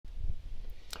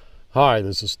Hi,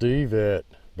 this is Steve at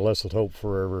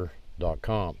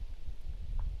blessedhopeforever.com.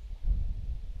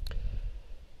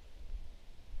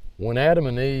 When Adam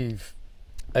and Eve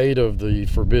ate of the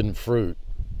forbidden fruit,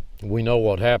 we know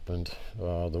what happened.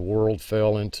 The world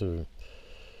fell into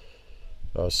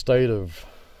a state of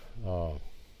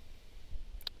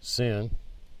sin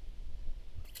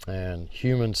and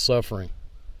human suffering.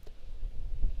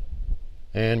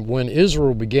 And when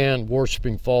Israel began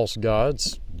worshiping false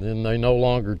gods, then they no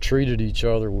longer treated each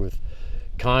other with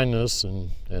kindness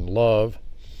and love.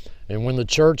 And when the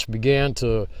church began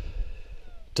to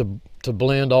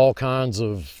blend all kinds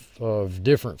of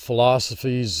different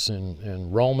philosophies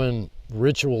and Roman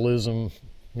ritualism,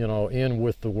 in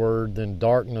with the word, then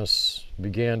darkness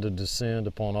began to descend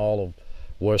upon all of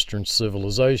Western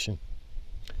civilization.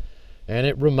 And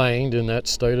it remained in that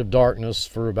state of darkness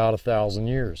for about 1,000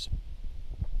 years.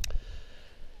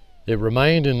 It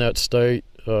remained in that state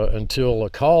until a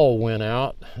call went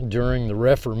out during the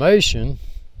Reformation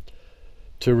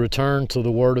to return to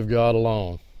the Word of God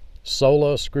alone.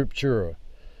 Sola Scriptura.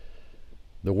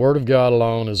 The Word of God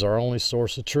alone is our only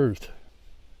source of truth.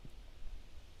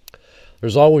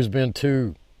 There's always been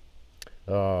two,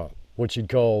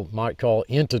 what might call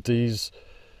entities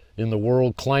in the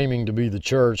world claiming to be the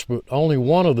church, but only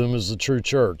one of them is the true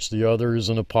church. The other is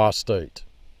an apostate.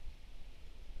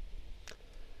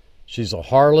 She's a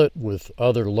harlot with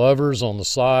other lovers on the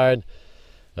side,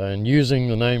 and using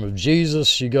the name of Jesus,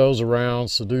 she goes around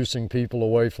seducing people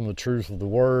away from the truth of the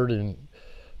Word in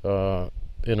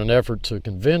an effort to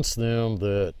convince them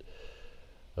that,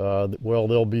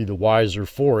 they'll be the wiser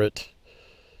for it.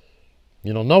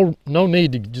 No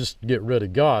need to just get rid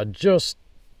of God. Just,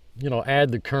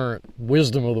 add the current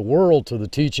wisdom of the world to the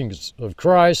teachings of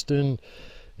Christ, and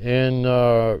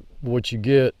what you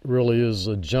get really is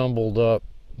a jumbled up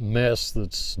mess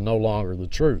that's no longer the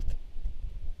truth.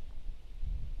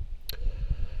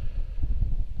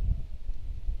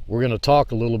 We're going to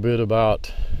talk a little bit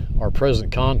about our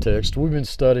present context. We've been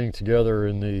studying together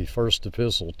in the first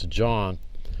epistle to John.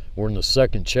 We're in the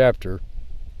 2nd chapter,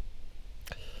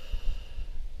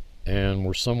 and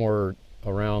we're somewhere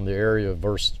around the area of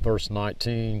verse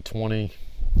 19, 20.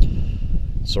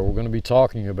 So we're going to be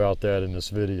talking about that in this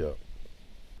video.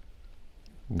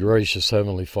 Gracious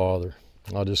Heavenly Father,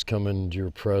 I just come into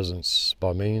your presence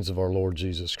by means of our Lord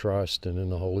Jesus Christ and in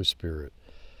the Holy Spirit,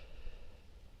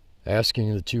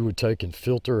 asking that you would take and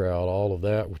filter out all of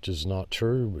that which is not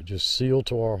true, but just seal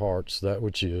to our hearts that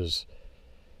which is.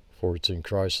 For it's in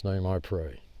Christ's name I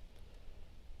pray.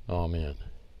 Amen.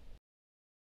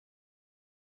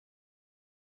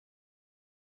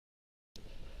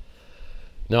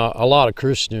 Now, a lot of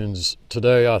Christians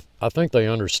today, I think they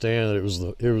understand that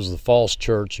it was the false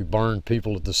church who burned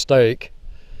people at the stake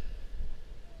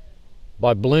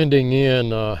by blending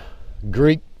in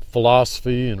Greek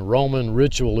philosophy and Roman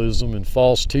ritualism and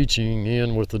false teaching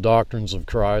in with the doctrines of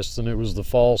Christ. And it was the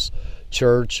false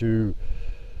church who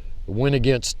went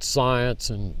against science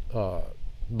and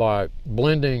by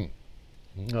blending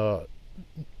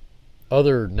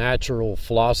other natural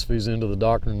philosophies into the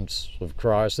doctrines of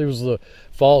Christ. It was the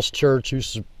false church who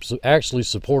actually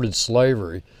supported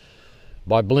slavery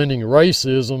by blending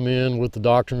racism in with the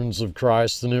doctrines of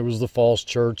Christ, and it was the false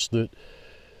church that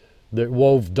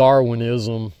wove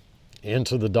Darwinism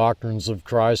into the doctrines of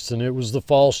Christ, and it was the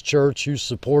false church who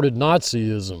supported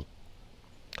Nazism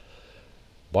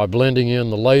by blending in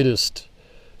the latest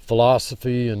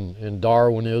philosophy and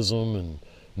Darwinism and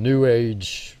New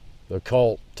Age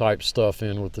occult type stuff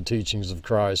in with the teachings of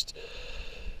Christ.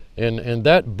 And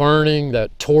that burning,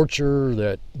 that torture,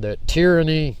 that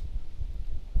tyranny,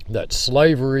 that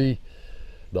slavery,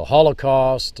 the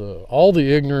Holocaust, all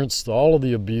the ignorance, all of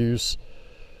the abuse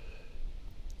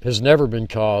has never been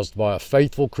caused by a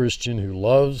faithful Christian who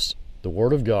loves the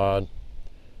Word of God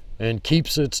and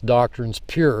keeps its doctrines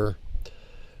pure,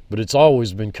 but it's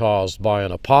always been caused by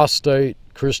an apostate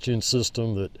Christian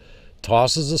system that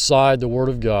tosses aside the Word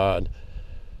of God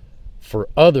for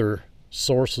other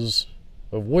sources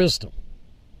of wisdom.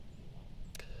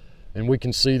 And we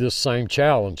can see this same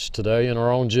challenge today in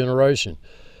our own generation,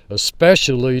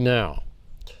 especially now.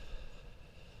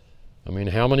 I mean,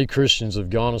 how many Christians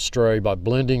have gone astray by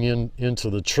blending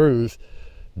into the truth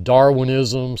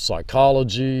Darwinism,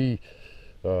 psychology,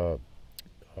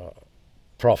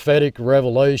 prophetic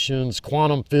revelations,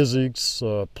 quantum physics,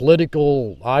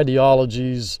 political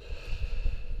ideologies,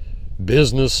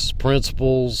 business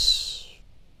principles,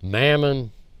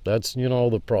 mammon, that's,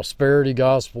 the prosperity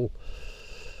gospel,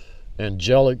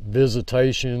 angelic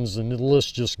visitations, and the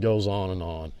list just goes on and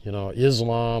on.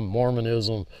 Islam,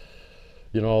 Mormonism,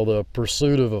 the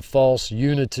pursuit of a false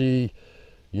unity,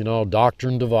 You know,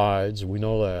 doctrine divides, we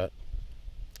know that.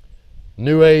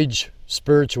 New Age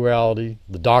spirituality,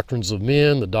 the doctrines of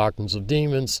men, the doctrines of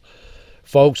demons.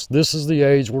 Folks, this is the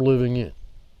age we're living in.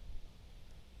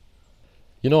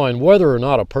 You know, and whether or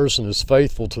not a person is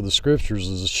faithful to the scriptures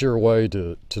is a sure way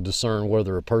to discern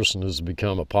whether a person has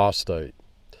become apostate.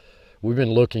 We've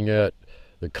been looking at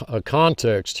a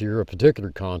context here, a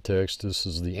particular context. This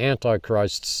is the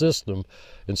Antichrist system,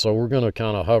 and so we're going to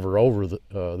kind of hover over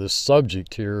this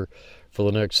subject here for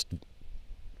the next,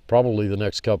 probably the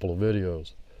next couple of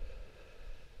videos.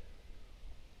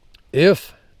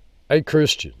 If a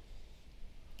Christian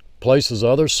places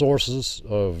other sources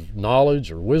of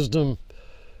knowledge or wisdom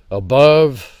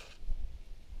above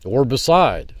or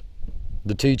beside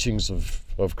the teachings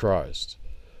of Christ,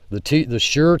 the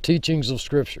sure teachings of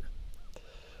Scripture,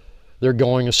 they're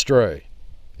going astray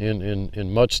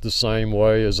in much the same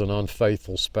way as an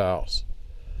unfaithful spouse.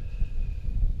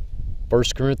 1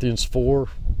 Corinthians 4,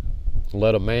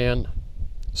 let a man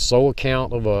so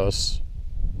account of us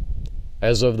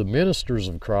as of the ministers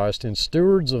of Christ and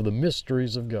stewards of the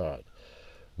mysteries of God.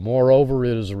 Moreover,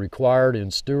 it is required in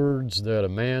stewards that a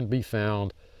man be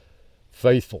found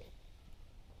faithful.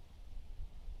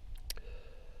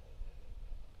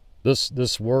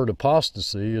 This word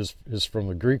apostasy is from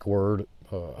the Greek word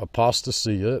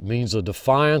apostasia. It means a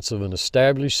defiance of an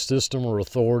established system or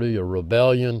authority, a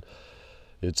rebellion.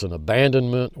 It's an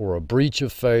abandonment or a breach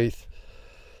of faith.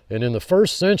 And in the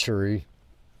first century,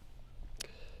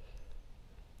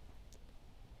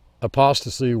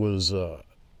 apostasy was a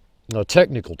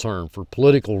technical term for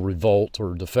political revolt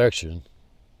or defection.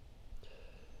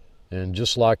 And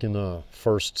just like in the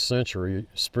first century,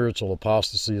 spiritual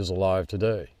apostasy is alive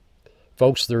today.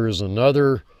 Folks, there is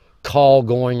another call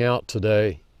going out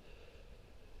today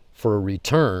for a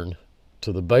return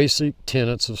to the basic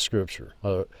tenets of Scripture.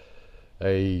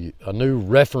 A new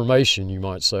reformation, you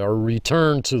might say, or a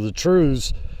return to the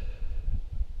truths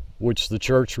which the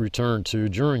church returned to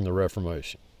during the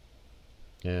Reformation.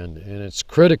 And it's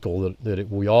critical that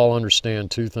we all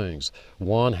understand two things.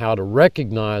 One, how to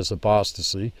recognize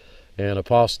apostasy and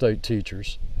apostate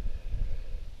teachers,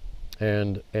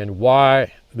 and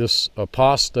why this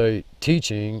apostate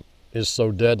teaching is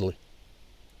so deadly.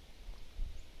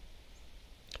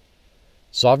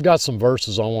 So I've got some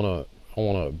verses I want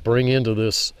to bring into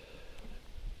this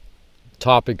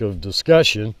topic of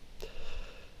discussion.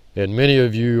 And many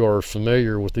of you are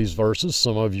familiar with these verses.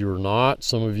 Some of you are not.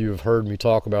 Some of you have heard me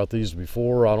talk about these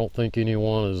before. I don't think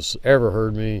anyone has ever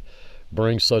heard me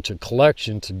bring such a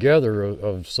collection together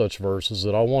of such verses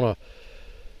that I want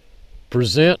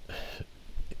to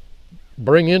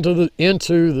bring into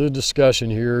the discussion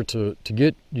here to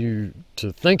get you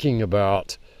to thinking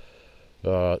about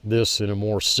this in a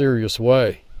more serious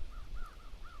way.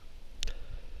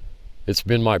 It's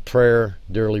been my prayer,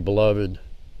 dearly beloved,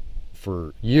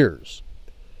 for years,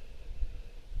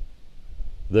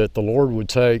 that the Lord would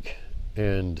take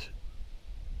and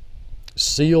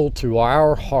seal to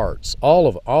our hearts, all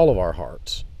of our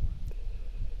hearts,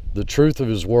 the truth of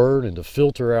His Word, and to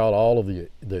filter out all of the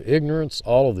ignorance,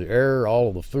 all of the error, all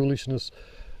of the foolishness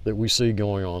that we see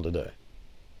going on today.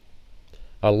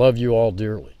 I love you all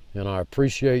dearly, and I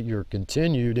appreciate your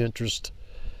continued interest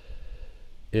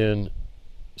in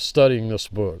studying this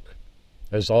book.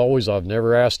 As always, I've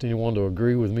never asked anyone to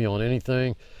agree with me on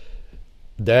anything.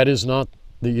 That is not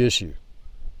the issue.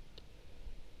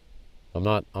 I'm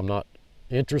not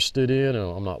interested in,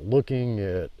 I'm not looking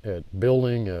at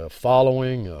building a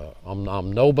following.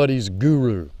 I'm nobody's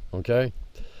guru, okay?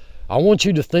 I want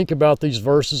you to think about these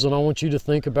verses, and I want you to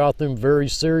think about them very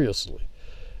seriously,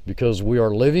 because we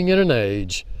are living in an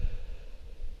age,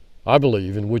 I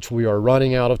believe, in which we are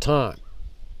running out of time.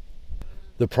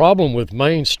 The problem with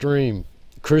mainstream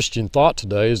Christian thought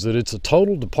today is that it's a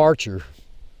total departure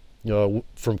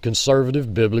from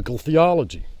conservative biblical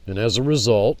theology. And as a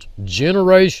result,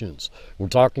 generations, we're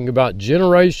talking about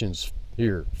generations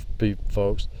here,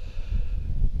 folks,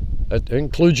 that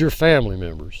includes your family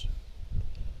members,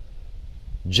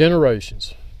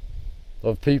 generations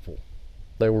of people,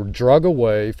 they were drug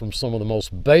away from some of the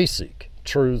most basic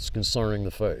truths concerning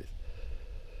the faith.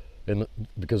 And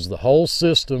because the whole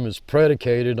system is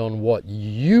predicated on what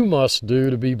you must do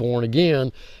to be born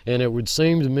again, and it would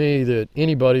seem to me that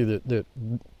anybody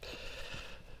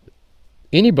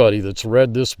that's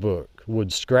read this book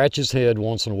would scratch his head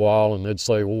once in a while, and they'd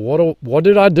say, "Well, what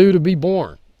did I do to be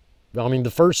born?" I mean,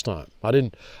 the first time I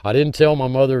didn't tell my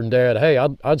mother and dad, "Hey,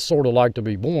 I'd sort of like to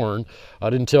be born." I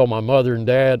didn't tell my mother and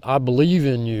dad, "I believe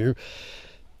in you,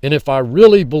 and if I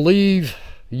really believe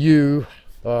you."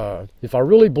 If I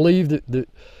really believe that,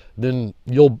 then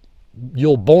you'll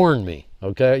you'll born me.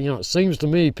 Okay, you know, it seems to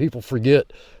me people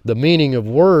forget the meaning of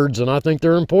words, and I think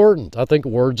they're important. I think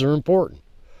words are important.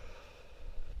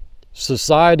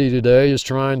 Society today is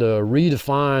trying to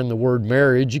redefine the word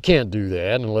marriage. You can't do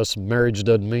that unless marriage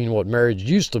doesn't mean what marriage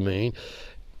used to mean.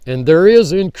 And there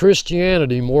is in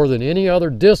Christianity, more than any other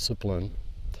discipline,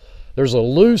 there's a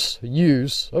loose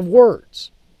use of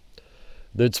words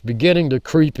that's beginning to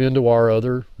creep into our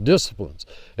other disciplines.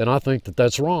 And I think that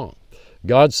that's wrong.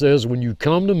 God says, when you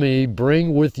come to me,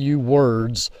 bring with you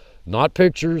words, not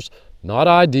pictures, not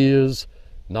ideas,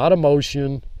 not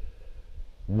emotion,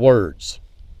 words.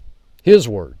 His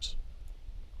words.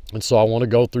 And so I want to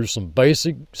go through some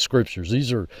basic scriptures.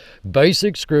 These are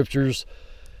basic scriptures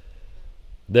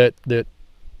that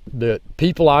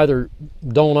people either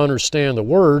don't understand the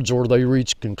words or they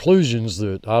reach conclusions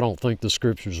that I don't think the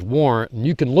scriptures warrant. And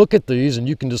you can look at these and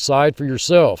you can decide for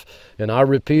yourself. And I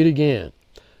repeat again,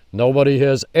 nobody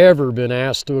has ever been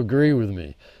asked to agree with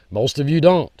me. Most of you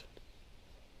don't.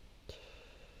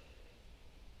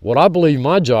 What I believe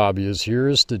my job is here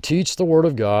is to teach the Word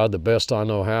of God the best I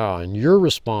know how. And your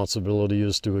responsibility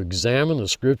is to examine the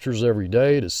scriptures every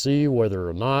day to see whether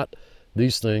or not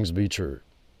these things be true.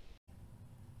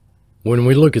 When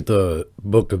we look at the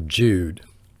book of Jude,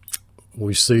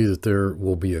 we see that there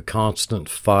will be a constant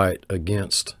fight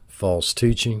against false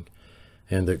teaching,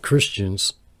 and that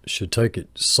Christians should take it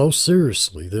so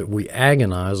seriously that we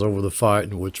agonize over the fight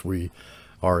in which we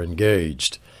are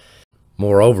engaged.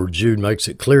 Moreover, Jude makes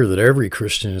it clear that every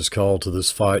Christian is called to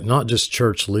this fight, not just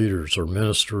church leaders or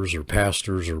ministers or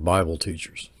pastors or Bible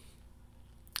teachers.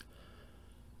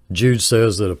 Jude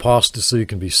says that apostasy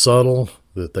can be subtle,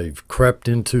 that they've crept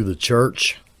into the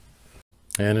church,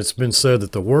 and it's been said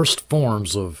that the worst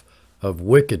forms of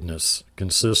wickedness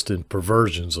consist in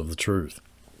perversions of the truth.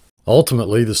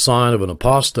 Ultimately, the sign of an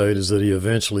apostate is that he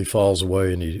eventually falls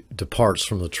away and he departs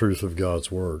from the truth of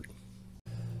God's word.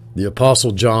 The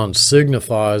Apostle John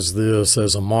signifies this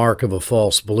as a mark of a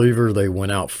false believer. They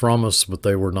went out from us, but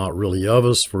they were not really of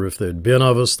us, for if they had been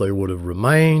of us, they would have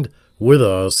remained with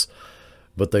us,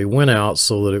 but they went out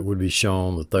so that it would be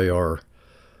shown that they are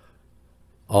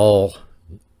all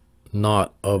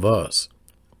not of us.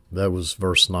 That was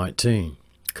verse 19,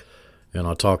 and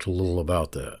I talked a little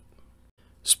about that.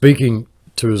 Speaking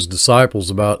to his disciples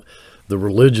about the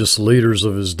religious leaders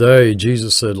of his day,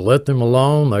 Jesus said, "Let them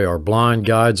alone. They are blind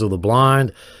guides of the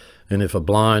blind. And if a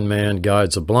blind man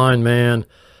guides a blind man,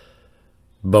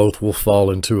 both will fall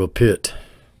into a pit."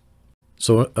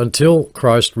 So until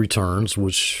Christ returns,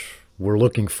 which we're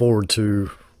looking forward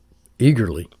to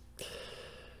eagerly,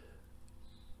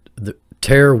 the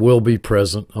tare will be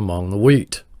present among the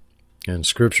wheat. And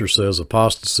Scripture says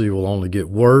apostasy will only get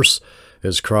worse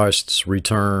as Christ's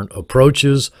return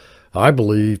approaches. I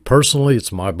believe, personally,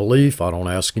 it's my belief, I don't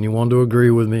ask anyone to agree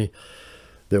with me,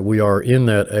 that we are in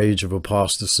that age of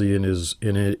apostasy, and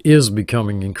it is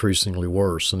becoming increasingly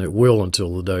worse, and it will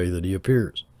until the day that he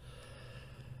appears.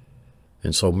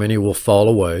 And so many will fall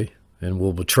away and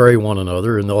will betray one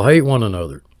another, and they'll hate one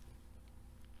another.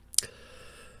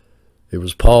 It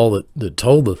was Paul that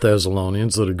told the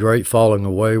Thessalonians that a great falling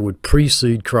away would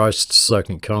precede Christ's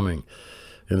second coming,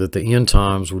 and that the end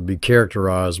times would be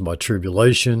characterized by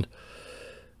tribulation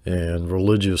and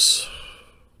religious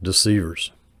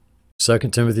deceivers.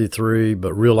 2 Timothy 3,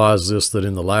 "But realize this, that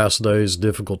in the last days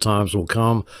difficult times will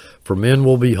come, for men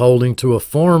will be holding to a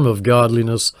form of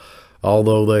godliness,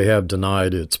 although they have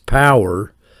denied its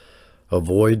power.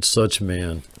 Avoid such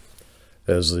men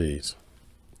as these."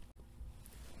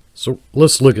 So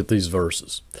let's look at these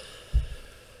verses.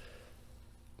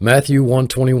 Matthew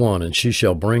 1:21, "And she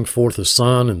shall bring forth a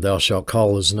son, and thou shalt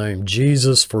call his name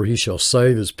Jesus, for he shall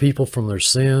save his people from their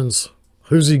sins."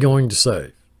 Who's he going to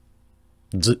save?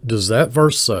 Does that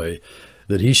verse say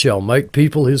that he shall make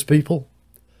people his people?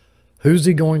 Who's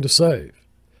he going to save?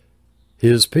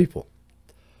 His people.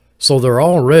 So they're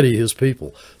already his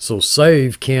people. So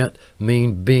save can't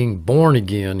mean being born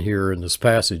again here in this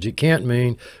passage. It can't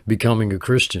mean becoming a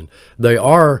Christian. They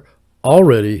are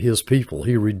already his people.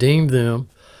 He redeemed them.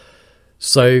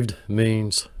 Saved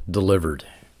means delivered.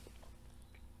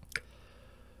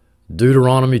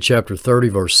 Deuteronomy chapter 30,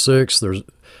 verse 6, there's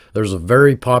a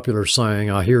very popular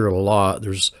saying. I hear it a lot.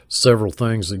 There's several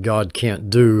things that God can't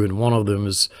do, and one of them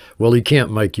is, well, he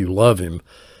can't make you love him.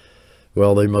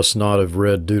 Well, they must not have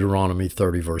read Deuteronomy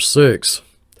 30, verse 6.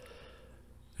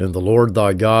 "And the Lord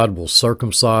thy God will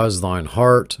circumcise thine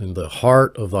heart and the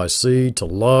heart of thy seed to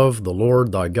love the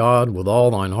Lord thy God with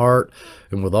all thine heart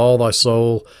and with all thy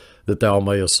soul, that thou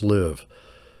mayest live."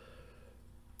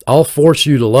 I'll force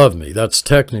you to love me. That's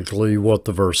technically what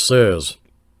the verse says.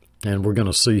 And we're going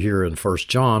to see here in 1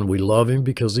 John, we love him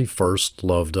because he first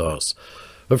loved us.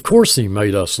 Of course he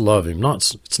made us love him.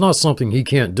 It's not something he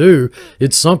can't do.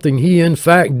 It's something he in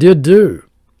fact did do.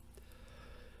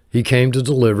 He came to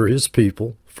deliver his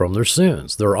people from their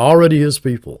sins. They're already his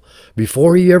people.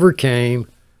 Before he ever came,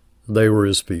 they were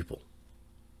his people.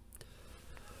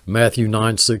 Matthew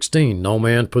 9:16, no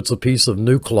man puts a piece of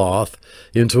new cloth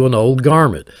into an old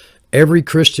garment. Every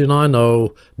Christian I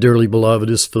know, dearly beloved,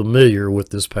 is familiar with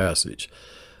this passage.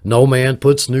 No man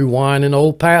puts new wine in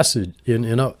old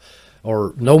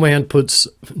or no man puts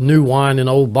new wine in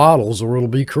old bottles or it'll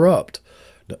be corrupt.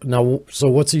 Now, so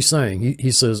what's he saying?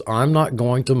 He says, I'm not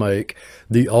going to make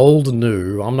the old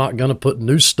new. I'm not going to put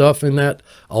new stuff in that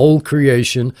old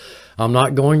creation. I'm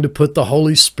not going to put the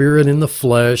Holy Spirit in the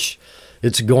flesh.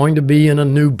 It's going to be in a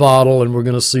new bottle, and we're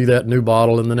going to see that new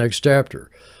bottle in the next chapter.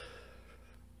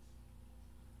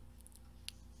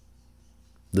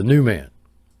 The new man,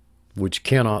 which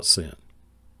cannot sin.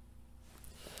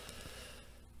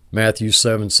 Matthew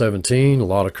 7:17, a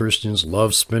lot of Christians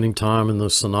love spending time in the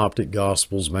synoptic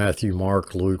gospels, Matthew,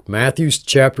 Mark, Luke. Matthew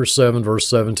chapter 7, verse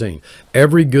 17,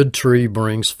 every good tree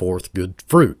brings forth good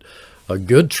fruit. A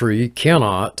good tree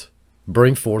cannot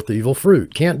bring forth evil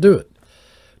fruit, can't do it.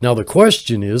 Now the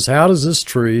question is, how does this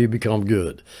tree become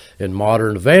good? And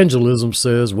modern evangelism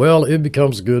says, well, it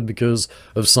becomes good because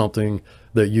of something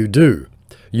that you do.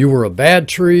 You were a bad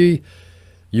tree,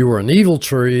 you were an evil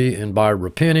tree, and by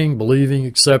repenting, believing,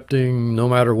 accepting, no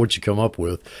matter what you come up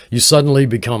with, you suddenly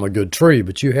become a good tree,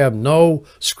 but you have no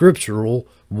scriptural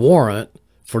warrant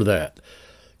for that.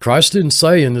 Christ didn't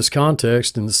say in this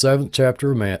context, in the 7th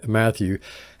chapter of Matthew,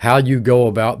 how you go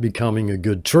about becoming a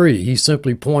good tree. He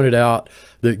simply pointed out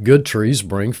that good trees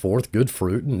bring forth good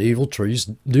fruit and evil trees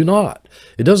do not.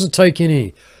 It doesn't take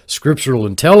any scriptural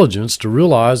intelligence to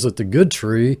realize that the good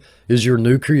tree is your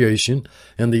new creation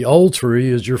and the old tree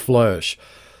is your flesh.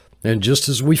 And just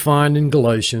as we find in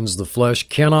Galatians, the flesh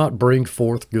cannot bring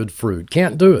forth good fruit.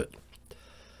 Can't do it.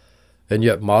 And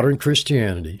yet modern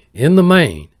Christianity, in the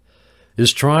main,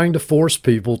 is trying to force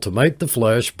people to make the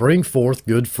flesh bring forth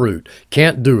good fruit.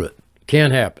 Can't do it.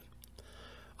 Can't happen.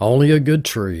 Only a good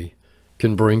tree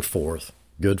can bring forth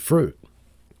good fruit.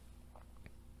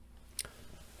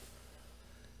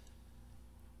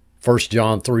 1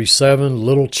 John 3:7,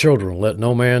 little children, let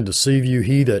no man deceive you.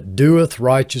 He that doeth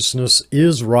righteousness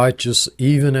is righteous,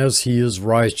 even as he is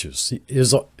righteous. He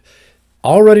is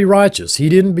already righteous. He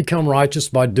didn't become righteous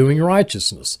by doing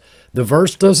righteousness. The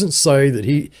verse doesn't say that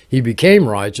he became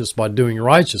righteous by doing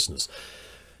righteousness.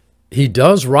 He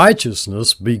does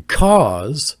righteousness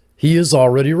because he is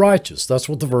already righteous. That's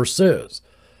what the verse says.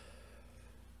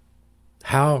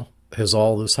 How has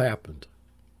all this happened?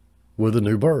 With a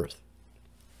new birth.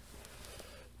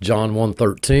 John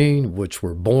 1:13, which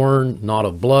were born not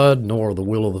of blood, nor of the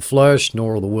will of the flesh,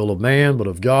 nor of the will of man, but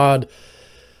of God.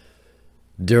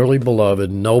 Dearly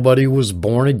beloved, nobody was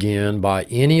born again by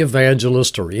any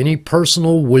evangelist or any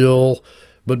personal will,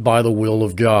 but by the will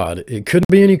of God. It couldn't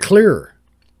be any clearer.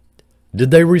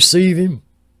 Did they receive him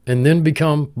and then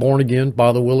become born again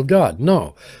by the will of God?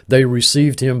 No, they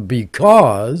received him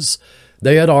because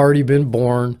they had already been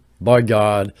born by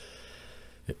God.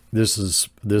 This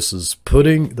is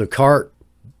putting the cart,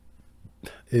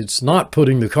 it's not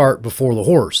putting the cart before the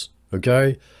horse,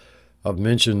 okay? I've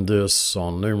mentioned this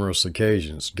on numerous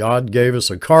occasions. God gave us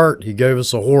a cart, he gave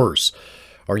us a horse.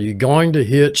 Are you going to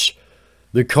hitch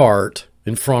the cart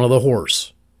in front of the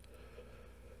horse?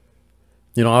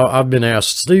 You know, I've been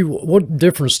asked, Steve, what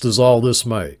difference does all this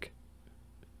make?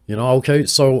 You know, okay,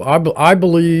 so I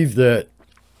believe that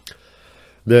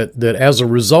as a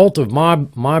result of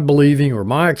my believing or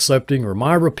my accepting or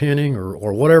my repenting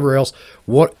or whatever else,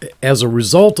 as a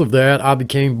result of that, I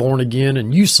became born again,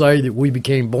 and you say that we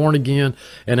became born again,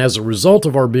 and as a result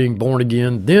of our being born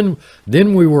again,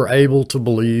 then we were able to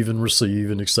believe and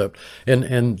receive and accept.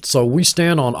 And so we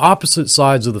stand on opposite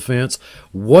sides of the fence.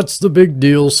 What's the big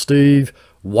deal, Steve?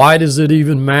 Why does it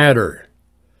even matter?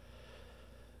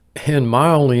 And my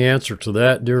only answer to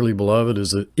that, dearly beloved,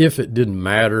 is that if it didn't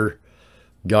matter,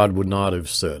 God would not have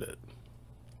said it.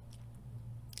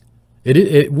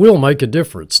 It will make a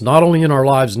difference, not only in our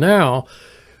lives now,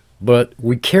 but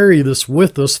we carry this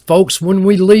with us, folks, when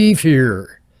we leave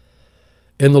here.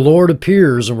 And the Lord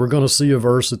appears, and we're going to see a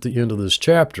verse at the end of this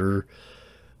chapter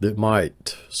that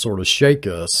might sort of shake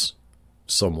us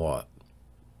somewhat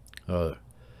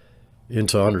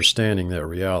into understanding that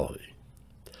reality.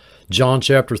 John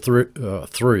chapter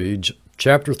 3,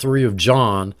 chapter 3 of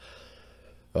John,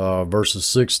 verses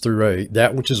 6 through 8,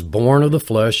 that which is born of the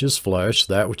flesh is flesh,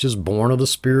 that which is born of the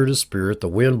spirit is spirit. The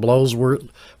wind blows where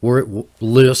it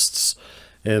lists,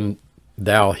 and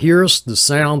thou hearest the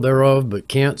sound thereof, but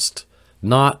canst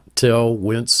not tell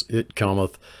whence it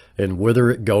cometh, and whither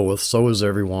it goeth. So is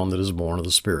everyone that is born of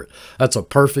the Spirit. That's a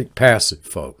perfect passive,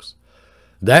 folks.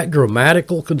 That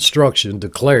grammatical construction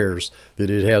declares that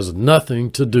it has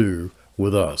nothing to do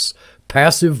with us.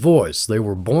 Passive voice. They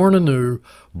were born anew,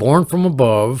 born from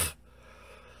above.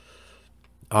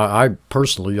 I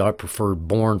personally prefer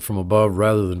born from above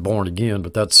rather than born again,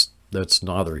 but that's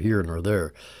neither here nor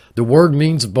there. The word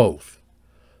means both.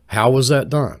 How was that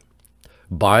done?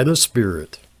 By the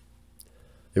Spirit.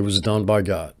 It was done by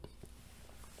God.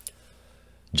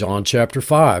 John chapter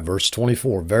 5, verse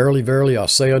 24. Verily, verily, I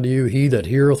say unto you, he that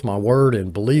heareth my word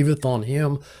and believeth on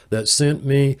him that sent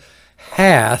me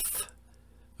hath,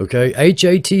 okay,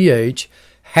 H-A-T-H,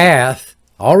 hath,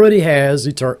 already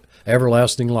has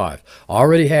everlasting life.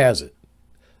 Already has it.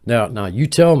 Now you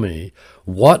tell me,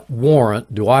 what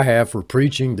warrant do I have for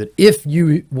preaching that if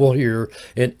you will hear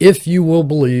and if you will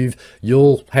believe,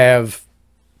 you'll have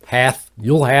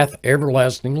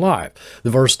everlasting life? The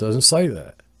verse doesn't say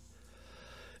that.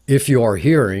 If you are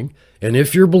hearing and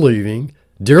if you're believing,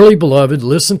 dearly beloved,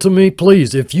 listen to me,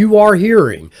 please. If you are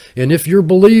hearing and if you're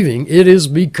believing, it is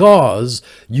because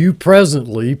you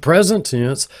presently, present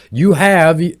tense, you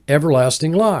have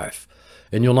everlasting life,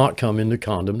 and you'll not come into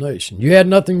condemnation. You had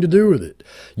nothing to do with it.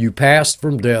 You passed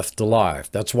from death to life.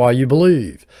 That's why you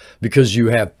believe, because you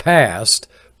have passed,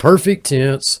 perfect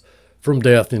tense, from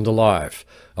death into life.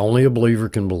 Only a believer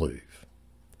can believe.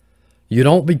 You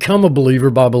don't become a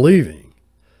believer by believing.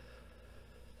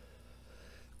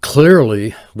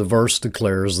 Clearly, the verse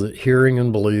declares that hearing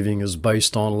and believing is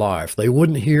based on life. They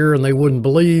wouldn't hear and they wouldn't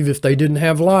believe if they didn't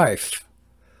have life.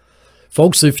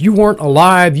 Folks, if you weren't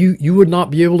alive, you would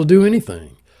not be able to do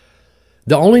anything.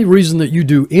 The only reason that you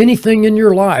do anything in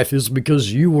your life is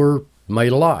because you were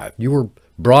made alive. You were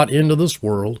brought into this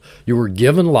world. You were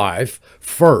given life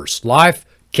first. Life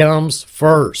comes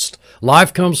first.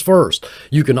 Life comes first.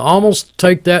 You can almost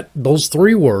take those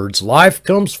three words, life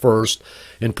comes first,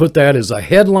 and put that as a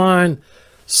headline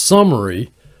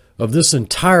summary of this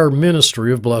entire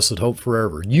ministry of Blessed Hope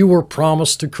Forever. You were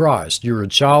promised to Christ. You're a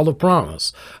child of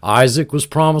promise. Isaac was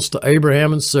promised to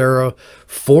Abraham and Sarah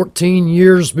 14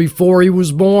 years before he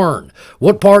was born.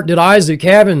 What part did Isaac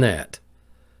have in that?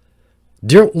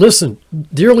 Listen,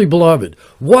 dearly beloved,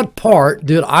 what part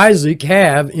did Isaac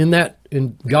have in that,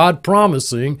 in God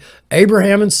promising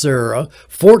Abraham and Sarah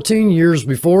 14 years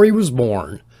before he was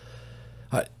born?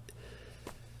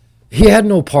 He had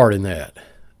no part in that.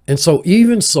 And so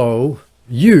even so,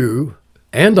 you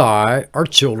and I are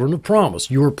children of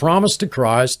promise. You were promised to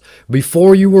Christ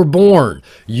before you were born.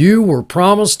 You were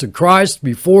promised to Christ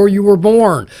before you were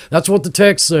born. That's what the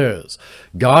text says.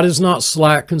 God is not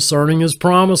slack concerning his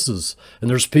promises. And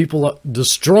there's people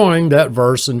destroying that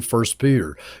verse in 1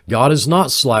 Peter. God is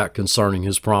not slack concerning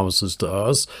his promises to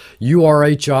us. You are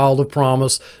a child of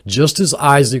promise, just as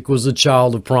Isaac was a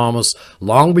child of promise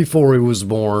long before he was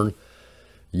born.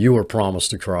 You were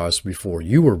promised to Christ before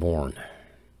you were born.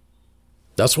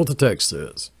 That's what the text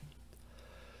says.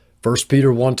 1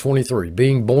 Peter 1:23,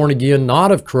 being born again,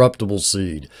 not of corruptible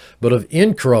seed, but of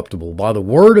incorruptible, by the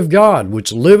word of God,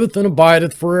 which liveth and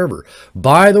abideth forever.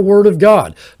 By the word of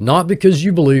God, not because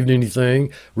you believed anything,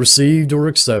 received or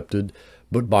accepted,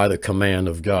 but by the command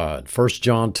of God. 1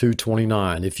 John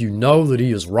 2:29, if you know that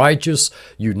he is righteous,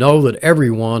 you know that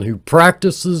everyone who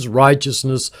practices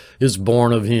righteousness is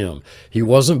born of him. He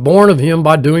wasn't born of him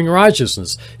by doing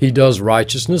righteousness. He does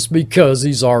righteousness because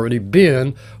he's already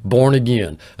been born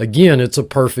again. Again, it's a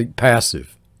perfect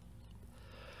passive.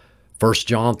 1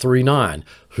 John 3:9,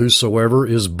 whosoever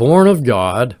is born of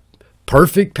God,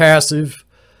 perfect passive,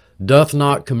 doth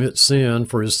not commit sin,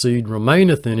 for his seed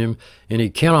remaineth in him, and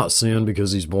he cannot sin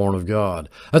because he's born of God.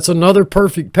 That's another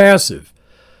perfect passive.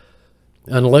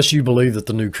 Unless you believe that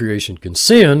the new creation can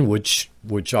sin, which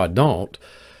I don't,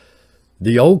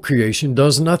 the old creation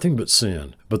does nothing but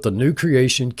sin. But the new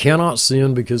creation cannot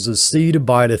sin because the seed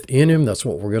abideth in him. That's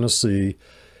what we're going to see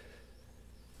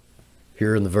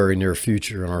here in the very near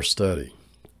future in our study.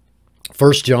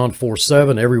 1 John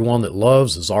 4:7, everyone that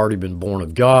loves has already been born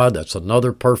of God. That's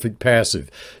another perfect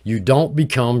passive. You don't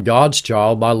become God's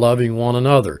child by loving one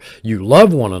another. You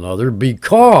love one another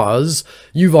because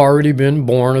you've already been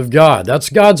born of God. That's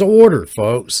God's order,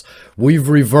 folks. We've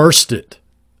reversed it.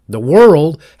 The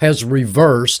world has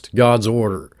reversed God's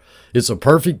order. It's a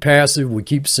perfect passive. We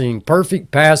keep seeing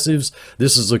perfect passives.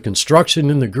 This is a construction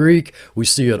in the Greek. We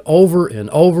see it over and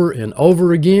over and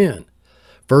over again.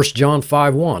 1 John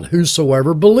 5:1,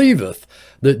 whosoever believeth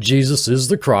that Jesus is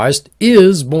the Christ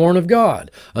is born of God.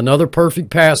 Another perfect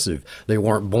passive. They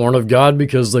weren't born of God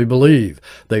because they believe.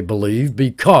 They believe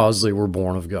because they were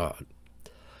born of God.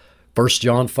 1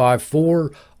 John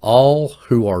 5:4, all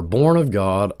who are born of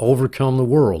God overcome the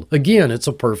world. Again, it's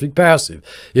a perfect passive.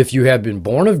 If you have been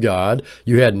born of God,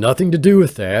 you had nothing to do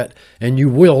with that, and you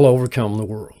will overcome the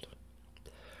world.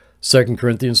 2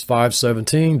 Corinthians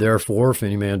 5:17, therefore, if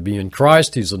any man be in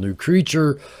Christ, he's a new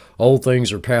creature. Old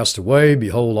things are passed away.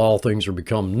 Behold, all things are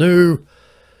become new.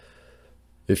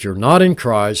 If you're not in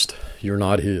Christ, you're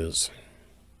not his.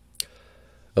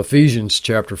 Ephesians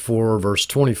chapter 4, verse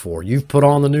 24, you've put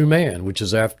on the new man,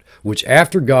 which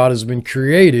after God has been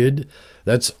created,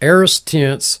 that's aorist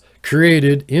tense,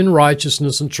 created in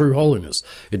righteousness and true holiness.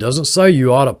 It doesn't say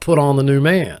you ought to put on the new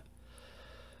man.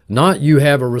 Not you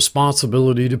have a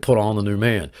responsibility to put on the new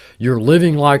man. You're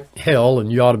living like hell and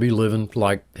you ought to be living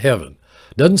like heaven.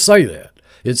 It doesn't say that.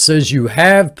 It says you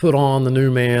have put on the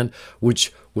new man,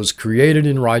 which was created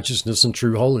in righteousness and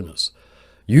true holiness.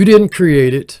 You didn't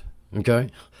create it, okay?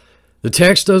 The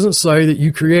text doesn't say that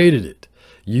you created it.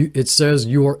 It says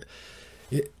you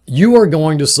are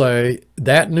going to say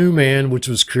that new man, which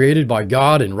was created by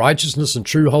God in righteousness and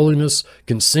true holiness,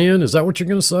 can sin. Is that what you're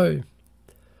going to say?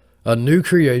 A new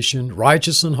creation,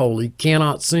 righteous and holy,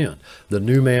 cannot sin. The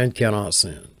new man cannot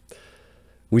sin.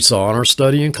 We saw in our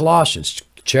study in Colossians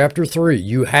chapter 3,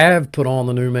 you have put on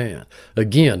the new man.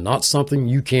 Again, not something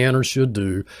you can or should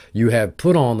do. You have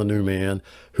put on the new man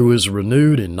who is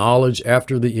renewed in knowledge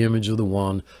after the image of the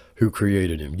one who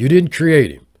created him. You didn't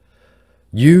create him.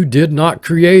 You did not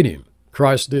create him.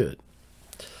 Christ did.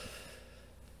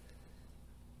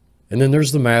 And then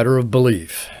there's the matter of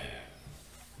belief.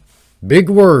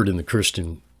 Big word in the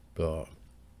Christian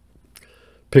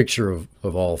picture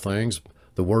of all things,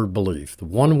 the word belief, the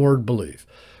one word belief.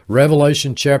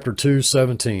 Revelation chapter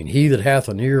 2:17, he that hath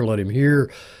an ear, let him hear.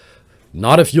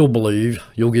 Not if you'll believe,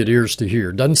 you'll get ears to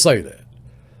hear. Doesn't say that.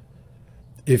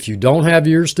 If you don't have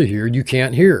ears to hear, you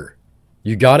can't hear.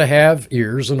 You got to have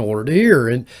ears in order to hear,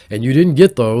 and you didn't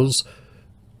get those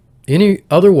any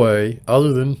other way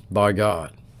other than by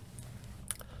God.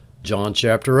 John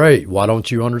chapter 8, why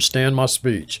don't you understand my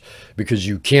speech? Because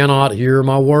you cannot hear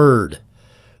my word.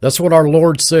 That's what our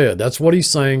Lord said. That's what he's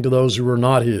saying to those who are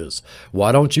not his.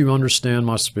 Why don't you understand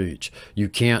my speech? You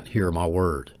can't hear my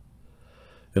word.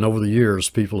 And over the years,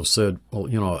 people have said,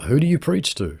 well, who do you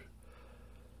preach to?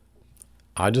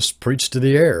 I just preach to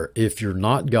the air. If you're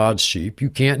not God's sheep, you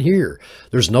can't hear.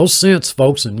 There's no sense,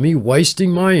 folks, in me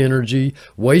wasting my energy,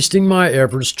 wasting my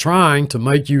efforts trying to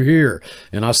make you hear.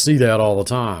 And I see that all the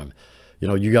time.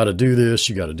 You got to do this,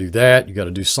 you got to do that, you got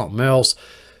to do something else.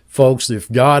 Folks,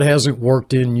 if God hasn't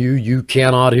worked in you, you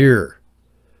cannot hear.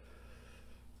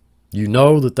 You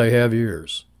know that they have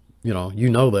ears. You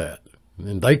know that.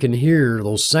 And they can hear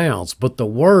those sounds. But the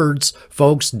words,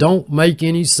 folks, don't make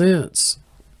any sense.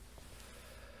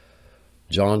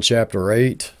 John chapter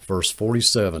 8, verse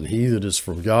 47, he that is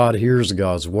from God hears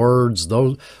God's words.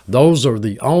 Those are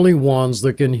the only ones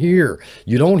that can hear.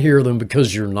 You don't hear them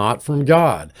because you're not from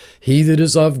God. He that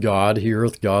is of God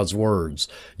heareth God's words.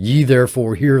 Ye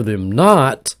therefore hear them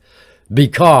not,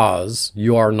 because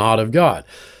you are not of God.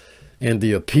 And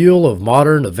the appeal of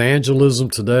modern evangelism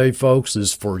today, folks,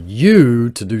 is for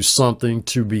you to do something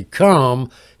to become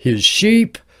his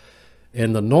sheep.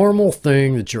 And the normal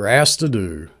thing that you're asked to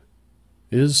do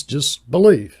is just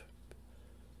believe.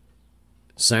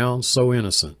 Sounds so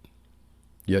innocent.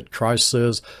 Yet Christ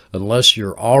says, unless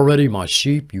you're already my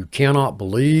sheep, you cannot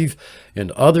believe.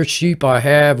 And other sheep I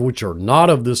have, which are not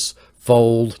of this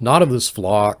fold, not of this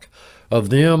flock,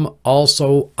 of them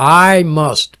also I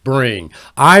must bring.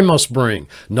 I must bring.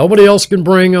 Nobody else can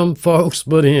bring them, folks,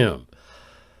 but him.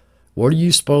 What do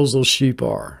you suppose those sheep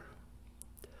are?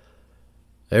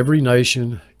 Every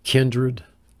nation, kindred,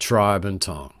 tribe, and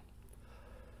tongue.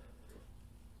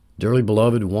 Dearly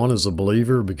beloved, one is a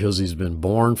believer because he's been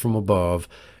born from above,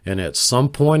 and at some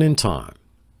point in time,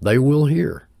 they will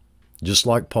hear, just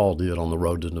like Paul did on the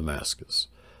road to Damascus.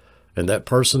 And that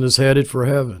person is headed for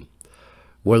heaven.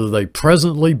 Whether they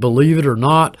presently believe it or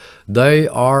not, they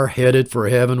are headed for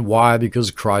heaven. Why?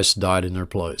 Because Christ died in their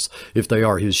place. If they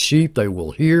are his sheep, they will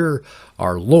hear.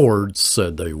 Our Lord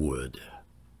said they would.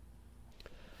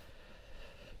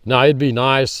 Now, it'd be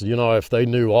nice, if they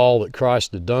knew all that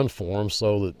Christ had done for them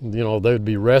so that, they'd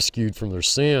be rescued from their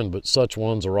sin, but such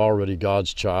ones are already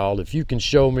God's child. If you can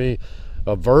show me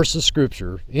a verse of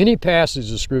Scripture, any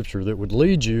passage of Scripture that would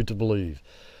lead you to believe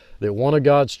that one of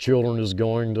God's children is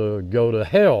going to go to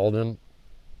hell, then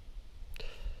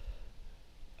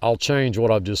I'll change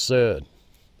what I've just said.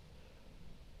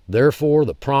 Therefore,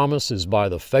 the promise is by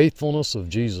the faithfulness of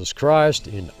Jesus Christ,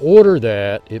 in order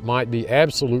that it might be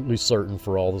absolutely certain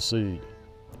for all the seed.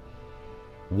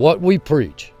 What we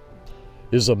preach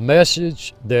is a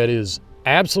message that is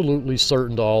absolutely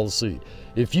certain to all the seed.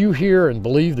 If you hear and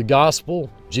believe the gospel,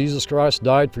 Jesus Christ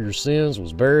died for your sins,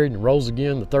 was buried, and rose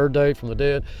again the third day from the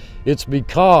dead, it's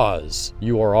because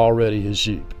you are already his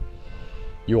sheep.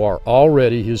 You are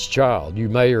already his child. You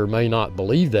may or may not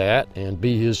believe that and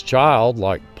be his child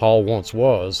like Paul once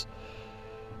was,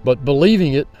 but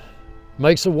believing it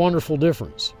makes a wonderful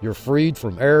difference. You're freed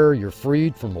from error, you're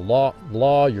freed from the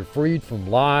law, you're freed from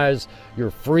lies, you're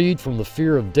freed from the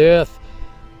fear of death.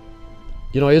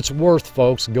 You know, it's worth,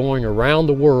 folks, going around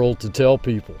the world to tell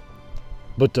people.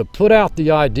 But to put out the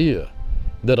idea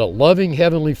that a loving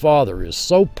Heavenly Father is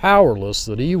so powerless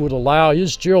that he would allow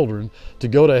his children to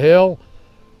go to hell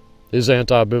is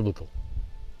anti-biblical.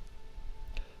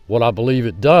 What I believe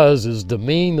it does is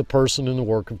demean the person in the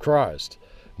work of Christ.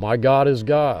 My God is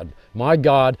God. My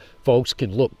God, folks,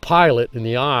 can look Pilate in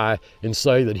the eye and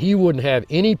say that he wouldn't have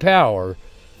any power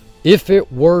if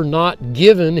it were not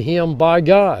given him by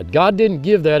God. God didn't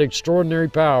give that extraordinary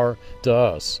power to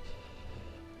us,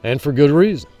 and for good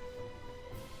reason.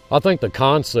 I think the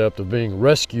concept of being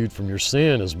rescued from your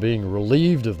sin is being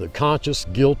relieved of the conscious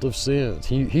guilt of sins.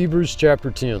 Hebrews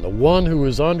chapter 10, the one who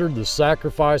is under the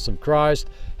sacrifice of Christ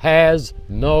has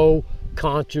no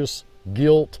conscious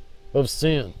guilt of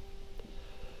sin.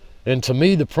 And to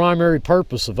me, the primary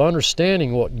purpose of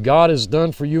understanding what God has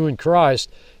done for you in Christ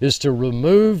is to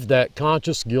remove that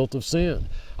conscious guilt of sin.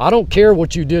 I don't care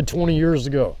what you did 20 years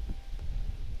ago.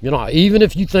 You know, even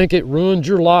if you think it ruined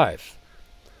your life,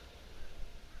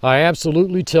 I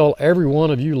absolutely tell every one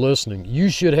of you listening,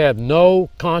 you should have no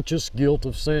conscious guilt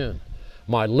of sin.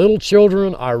 My little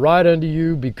children, I write unto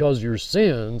you because your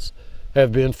sins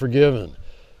have been forgiven.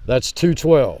 That's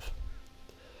 2:12.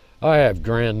 I have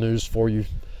grand news for you.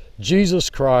 Jesus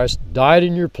Christ died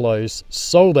in your place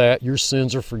so that your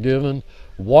sins are forgiven,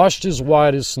 washed as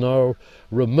white as snow,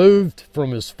 removed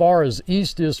from as far as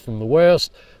east is from the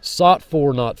west, sought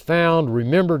for, not found,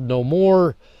 remembered no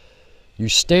more. You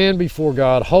stand before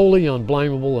God holy,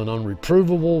 unblameable, and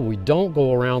unreprovable. We don't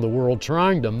go around the world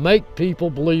trying to make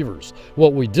people believers.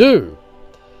 What we do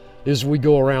is we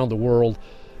go around the world,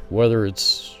 whether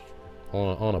it's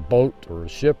on a boat or a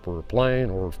ship or a plane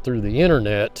or through the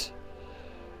internet,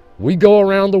 we go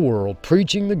around the world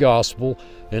preaching the gospel,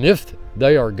 and if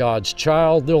they are God's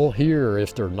child, they'll hear.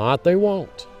 If they're not, they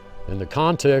won't. And the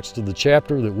context of the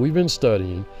chapter that we've been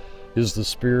studying is the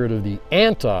spirit of the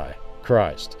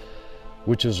Antichrist,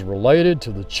 which is related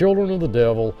to the children of the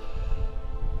devil,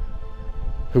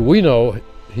 who we know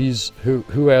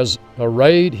who has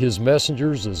arrayed his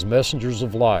messengers as messengers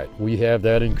of light. We have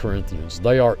that in Corinthians.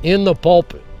 They are in the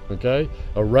pulpit, okay,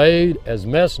 arrayed as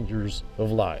messengers of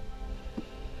light.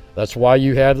 That's why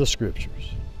you have the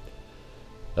scriptures.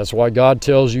 That's why God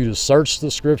tells you to search the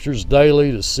scriptures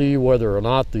daily to see whether or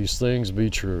not these things be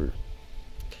true.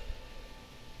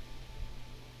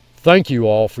 Thank you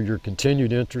all for your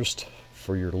continued interest,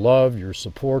 for your love, your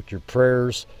support, your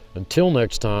prayers. Until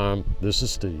next time, this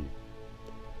is Steve.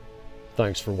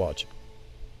 Thanks for watching.